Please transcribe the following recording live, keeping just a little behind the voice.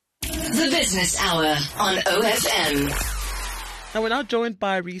The Business Hour on OFM. Now, we're now joined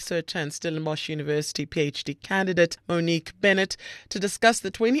by researcher and Stellenbosch University PHD candidate Monique Bennett to discuss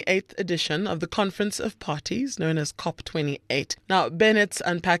the 28th edition of the Conference of Parties, known as COP28. Now, Bennett's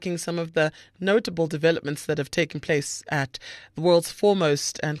unpacking some of the notable developments that have taken place at the world's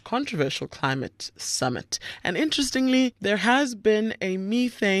foremost and controversial climate summit. And interestingly, there has been a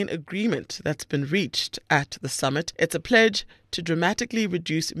methane agreement that's been reached at the summit. It's a pledge to dramatically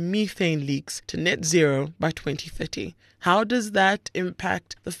reduce methane leaks to net zero by 2030. How does that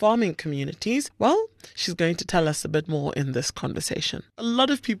impact the farming communities? Well, she's going to tell us a bit more in this conversation. A lot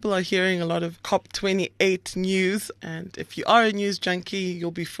of people are hearing a lot of COP28 news, and if you are a news junkie,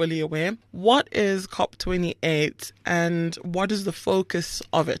 you'll be fully aware. What is COP28 and what is the focus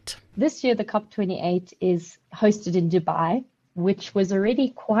of it? This year, the COP28 is hosted in Dubai, which was already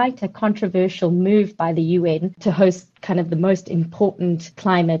quite a controversial move by the UN to host kind of the most important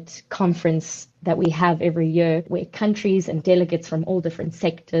climate conference that we have every year, where countries and delegates from all different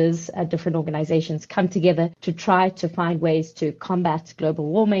sectors, different organizations come together to try to find ways to combat global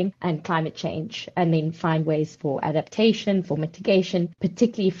warming and climate change, and then find ways for adaptation, for mitigation,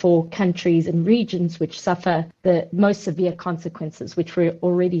 particularly for countries and regions which suffer the most severe consequences, which we're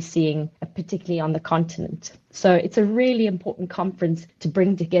already seeing, particularly on the continent. So it's a really important conference to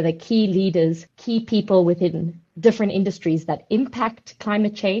bring together key leaders, key people within different industries that impact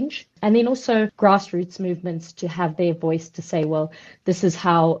climate change, and then also grassroots movements to have their voice to say, well, this is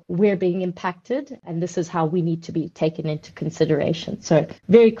how we're being impacted and this is how we need to be taken into consideration. So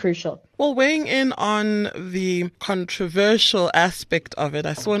very crucial. Well, weighing in on the controversial aspect of it,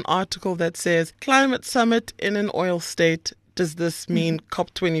 I saw an article that says climate summit in an oil state. Does this mean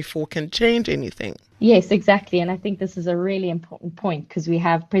COP24 can change anything? Yes, exactly. And I think this is a really important point, because we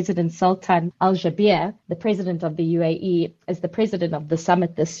have President Sultan Al Jaber, the president of the UAE, as the president of the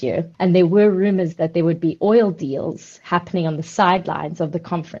summit this year. And there were rumors that there would be oil deals happening on the sidelines of the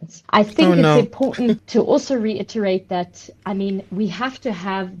conference. I think it's important to also reiterate that, we have to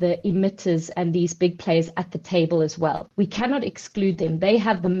have the emitters and these big players at the table as well. We cannot exclude them. They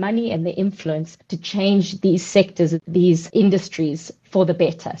have the money and the influence to change these sectors, these industries, for the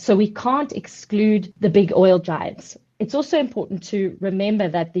better. So we can't exclude the big oil giants. It's also important to remember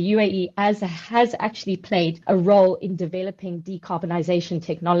that the UAE has actually played a role in developing decarbonization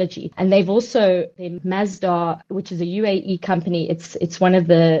technology. And they've also, in Mazda, which is a UAE company, it's one of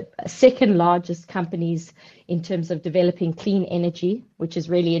the second largest companies in terms of developing clean energy, which is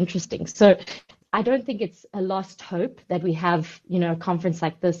really interesting. So I don't think it's a lost hope that we have, a conference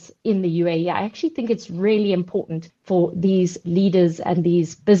like this in the UAE. I actually think it's really important for these leaders and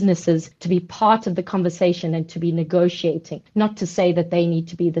these businesses to be part of the conversation and to be negotiating. Not to say that they need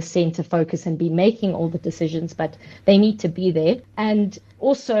to be the center focus and be making all the decisions, but they need to be there. And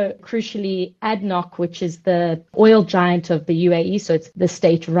also, crucially, ADNOC, which is the oil giant of the UAE, so it's the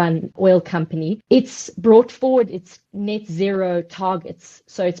state-run oil company, it's brought forward its net zero targets.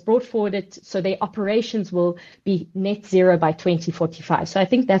 So it's brought forward so their operations will be net zero by 2045. So I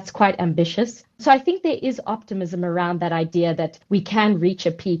think that's quite ambitious. So I think there is optimism around that idea that we can reach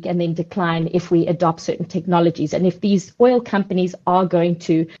a peak and then decline if we adopt certain technologies. And if these oil companies are going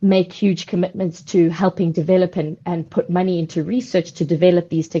to make huge commitments to helping develop and put money into research to develop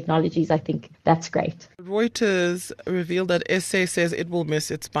these technologies, I think that's great. Reuters revealed that SA says it will miss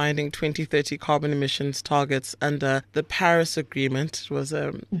its binding 2030 carbon emissions targets under the Paris Agreement. It was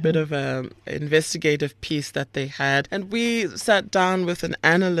a bit of an investigative piece that they had. And we sat down with an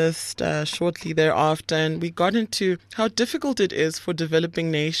analyst shortly thereafter, and we got into how difficult it is for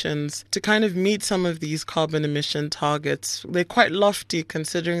developing nations to kind of meet some of these carbon emission targets. They're quite lofty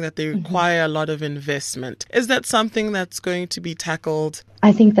considering that they require a lot of investment. Is that something that's going to be tackled?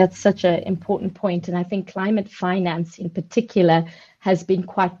 I think that's such an important point, and I think climate finance in particular has been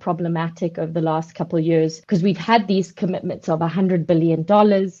quite problematic over the last couple of years, because we've had these commitments of $100 billion,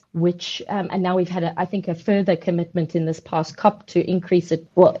 which, and now we've had, a further commitment in this past COP to increase it.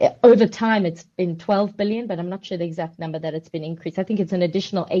 Well, over time, it's been 12 billion, but I'm not sure the exact number that it's been increased. I think it's an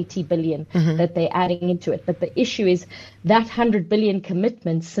additional 80 billion that they're adding into it. But the issue is that 100 billion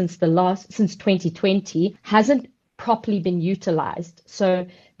commitment since 2020 hasn't properly been utilized. So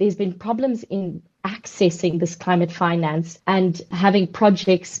there's been problems in accessing this climate finance and having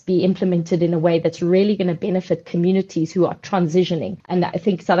projects be implemented in a way that's really going to benefit communities who are transitioning. And I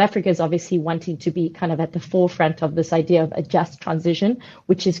think South Africa is obviously wanting to be kind of at the forefront of this idea of a just transition,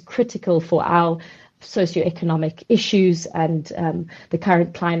 which is critical for our socioeconomic issues and the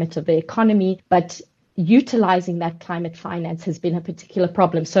current climate of the economy. But utilizing that climate finance has been a particular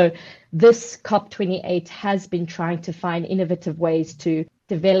problem. So this COP28 has been trying to find innovative ways to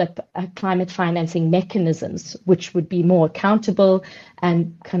develop climate financing mechanisms which would be more accountable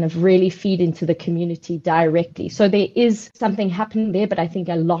and kind of really feed into the community directly. So there is something happening there, but I think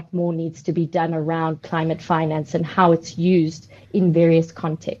a lot more needs to be done around climate finance and how it's used in various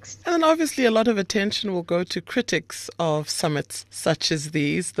contexts. And then obviously a lot of attention will go to critics of summits such as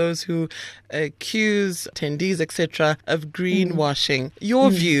these, those who accuse attendees, etc., of greenwashing. Your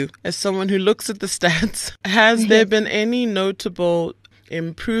view as someone who looks at the stats, has there been any notable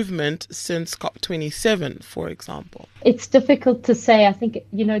improvement since COP27, for example? It's difficult to say. I think,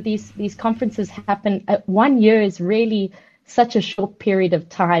 these conferences happen. 1 year is really such a short period of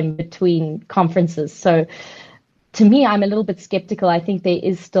time between conferences. So to me, I'm a little bit skeptical. I think there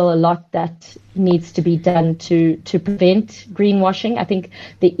is still a lot that needs to be done to prevent greenwashing. I think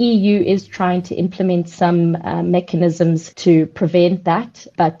the EU is trying to implement some mechanisms to prevent that.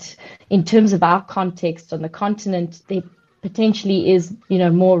 But in terms of our context on the continent, there potentially is,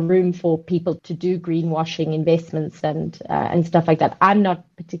 more room for people to do greenwashing investments and stuff like that. I'm not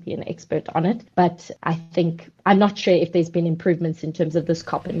particularly an expert on it, but I think I'm not sure if there's been improvements in terms of this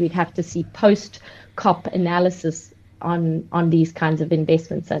COP, and we'd have to see post-COP analysis on these kinds of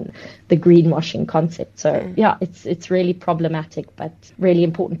investments and the greenwashing concept. So yeah, it's really problematic, but really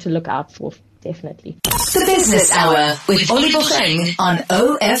important to look out for, definitely. The Business Hour with Oliver Cheng on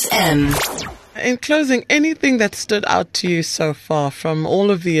OFM. In closing, anything that stood out to you so far from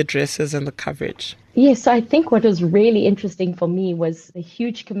all of the addresses and the coverage? Yes, I think what was really interesting for me was the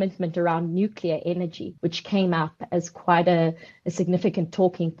huge commitment around nuclear energy, which came up as quite a significant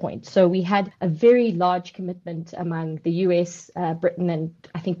talking point. So we had a very large commitment among the US, Britain, and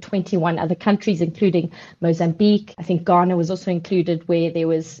I think 21 other countries, including Mozambique. I think Ghana was also included, where there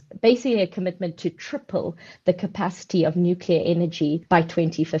was basically a commitment to triple the capacity of nuclear energy by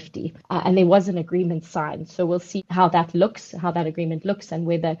 2050. And there was an agreement signed. So we'll see how that agreement looks, and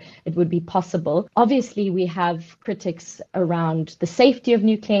whether it would be possible. Obviously, we have critics around the safety of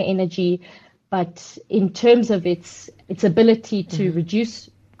nuclear energy, but in terms of its ability to reduce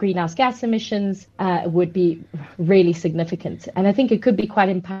greenhouse gas emissions, would be really significant. And I think it could be quite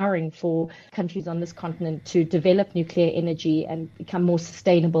empowering for countries on this continent to develop nuclear energy and become more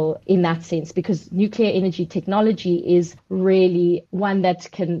sustainable in that sense, because nuclear energy technology is really one that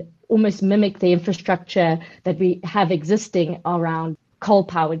can almost mimic the infrastructure that we have existing around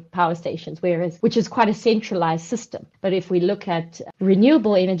coal-powered power stations, which is quite a centralized system. But if we look at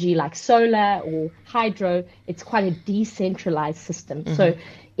renewable energy like solar or hydro, it's quite a decentralized system. So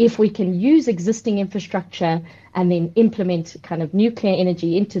if we can use existing infrastructure and then implement kind of nuclear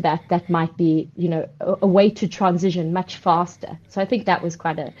energy into that might be, a way to transition much faster. So I think that was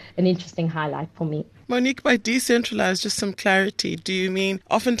quite an interesting highlight for me. Monique, by decentralized, just some clarity. Do you mean,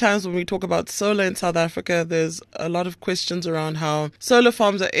 oftentimes when we talk about solar in South Africa, there's a lot of questions around how solar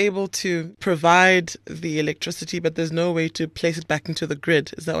farms are able to provide the electricity, but there's no way to place it back into the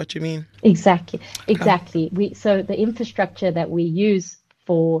grid. Is that what you mean? Exactly. So the infrastructure that we use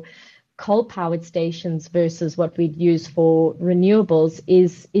for coal-powered stations versus what we'd use for renewables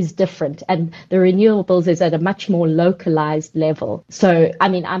is different. And the renewables is at a much more localized level. So,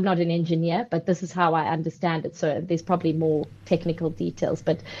 I'm not an engineer, but this is how I understand it. So there's probably more technical details.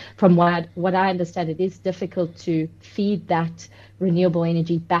 But from what I understand, it is difficult to feed that renewable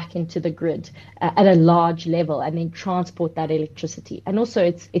energy back into the grid at a large level and then transport that electricity. And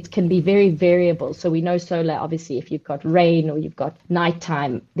also it can be very variable. So we know solar, obviously, if you've got rain or you've got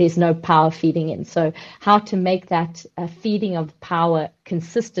nighttime, there's no power feeding in. So how to make that feeding of power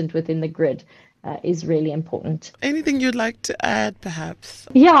consistent within the grid is really important. Anything you'd like to add, perhaps?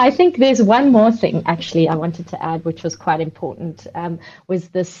 Yeah, I think there's one more thing, actually, I wanted to add, which was quite important, was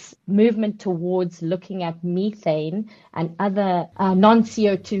this movement towards looking at methane and other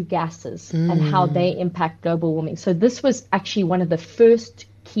non-CO2 gases and how they impact global warming. So this was actually one of the first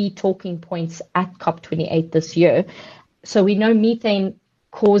key talking points at COP28 this year. So we know methane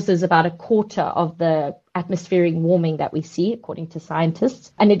causes about a quarter of the atmospheric warming that we see, according to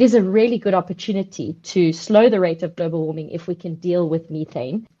scientists. And it is a really good opportunity to slow the rate of global warming if we can deal with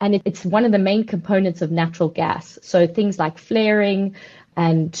methane. And it's one of the main components of natural gas. So things like flaring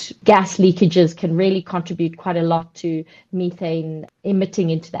and gas leakages can really contribute quite a lot to methane emitting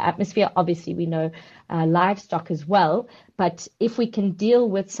into the atmosphere. Obviously, we know livestock as well. But if we can deal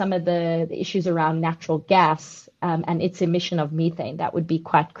with some of the issues around natural gas and its emission of methane, that would be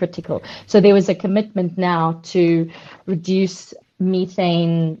quite critical. So there was a commitment now to reduce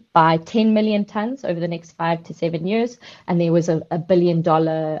methane by 10 million tons over the next 5 to 7 years. And there was a $1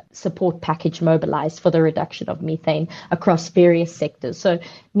 billion support package mobilized for the reduction of methane across various sectors. So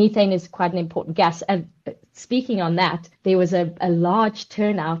methane is quite an important gas. And speaking on that, there was a large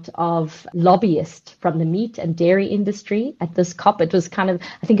turnout of lobbyists from the meat and dairy industry at this COP. It was I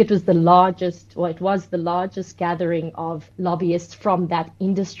think it was the largest gathering of lobbyists from that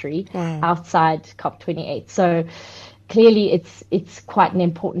industry outside COP28. So clearly it's quite an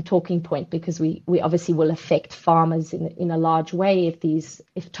important talking point, because we obviously will affect farmers in a large way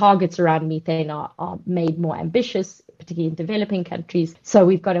if targets around methane are made more ambitious, particularly in developing countries. So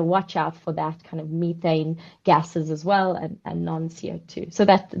we've got to watch out for that kind of methane gases as well, and non-CO2. So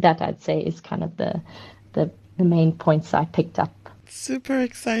that I'd say is kind of the main points I picked up. Super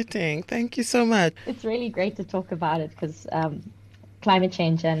exciting. Thank you so much. It's really great to talk about it, because climate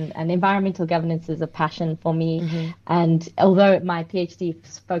change and environmental governance is a passion for me. Mm-hmm. And although my PhD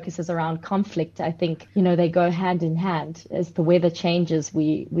focuses around conflict, I think, they go hand in hand. As the weather changes,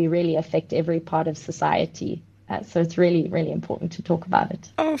 we really affect every part of society. So it's really, really important to talk about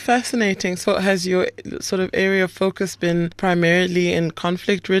it. Oh, fascinating. So has your sort of area of focus been primarily in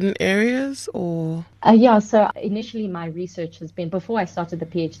conflict-ridden areas, or? So initially my research has been, before I started the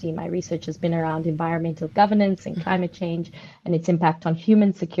PhD, my research has been around environmental governance and climate change and its impact on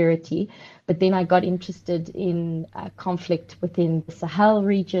human security. But then I got interested in conflict within the Sahel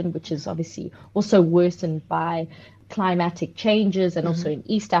region, which is obviously also worsened by climatic changes, and also in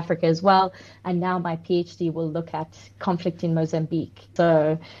East Africa as well. And now my PhD will look at conflict in Mozambique.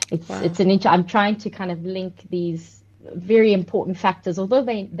 So I'm trying to kind of link these very important factors, although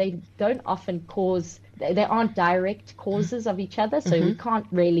they don't often they aren't direct causes of each other. So we can't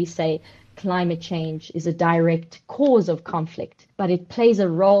really say climate change is a direct cause of conflict, but it plays a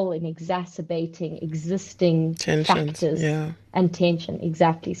role in exacerbating existing factors and tension.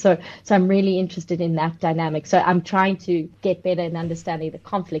 Exactly. So I'm really interested in that dynamic. So I'm trying to get better in understanding the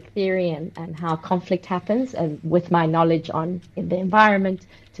conflict theory and how conflict happens, and with my knowledge in the environment,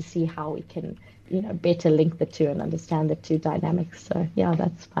 to see how we can better link the two and understand the two dynamics. So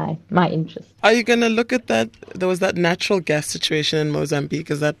that's my interest. Are you going to look at that? There was that natural gas situation in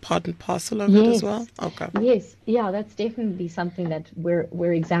Mozambique. Is that part and parcel of it as well? Okay. Yes. Yeah, that's definitely something that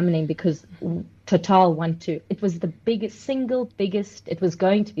we're examining, because Total want to. It was it was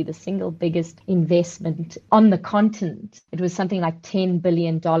going to be the single biggest investment on the continent. It was something like $10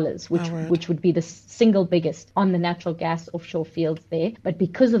 billion, which would be the single biggest on the natural gas offshore fields there. But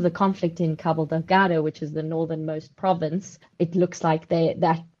because of the conflict in Cabo Delgado, which is the northernmost province, it looks like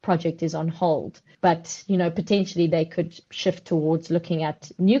that project is on hold. But, potentially they could shift towards looking at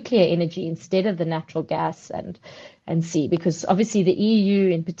nuclear energy instead of the natural gas and see, because obviously the EU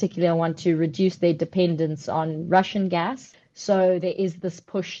in particular want to reduce their dependence on Russian gas. So there is this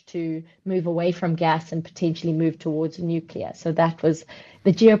push to move away from gas and potentially move towards nuclear. So that was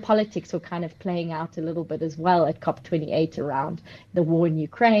the geopolitics were kind of playing out a little bit as well at COP28 around the war in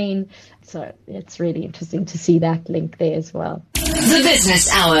Ukraine. So it's really interesting to see that link there as well. The Business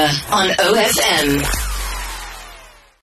Hour on OFM.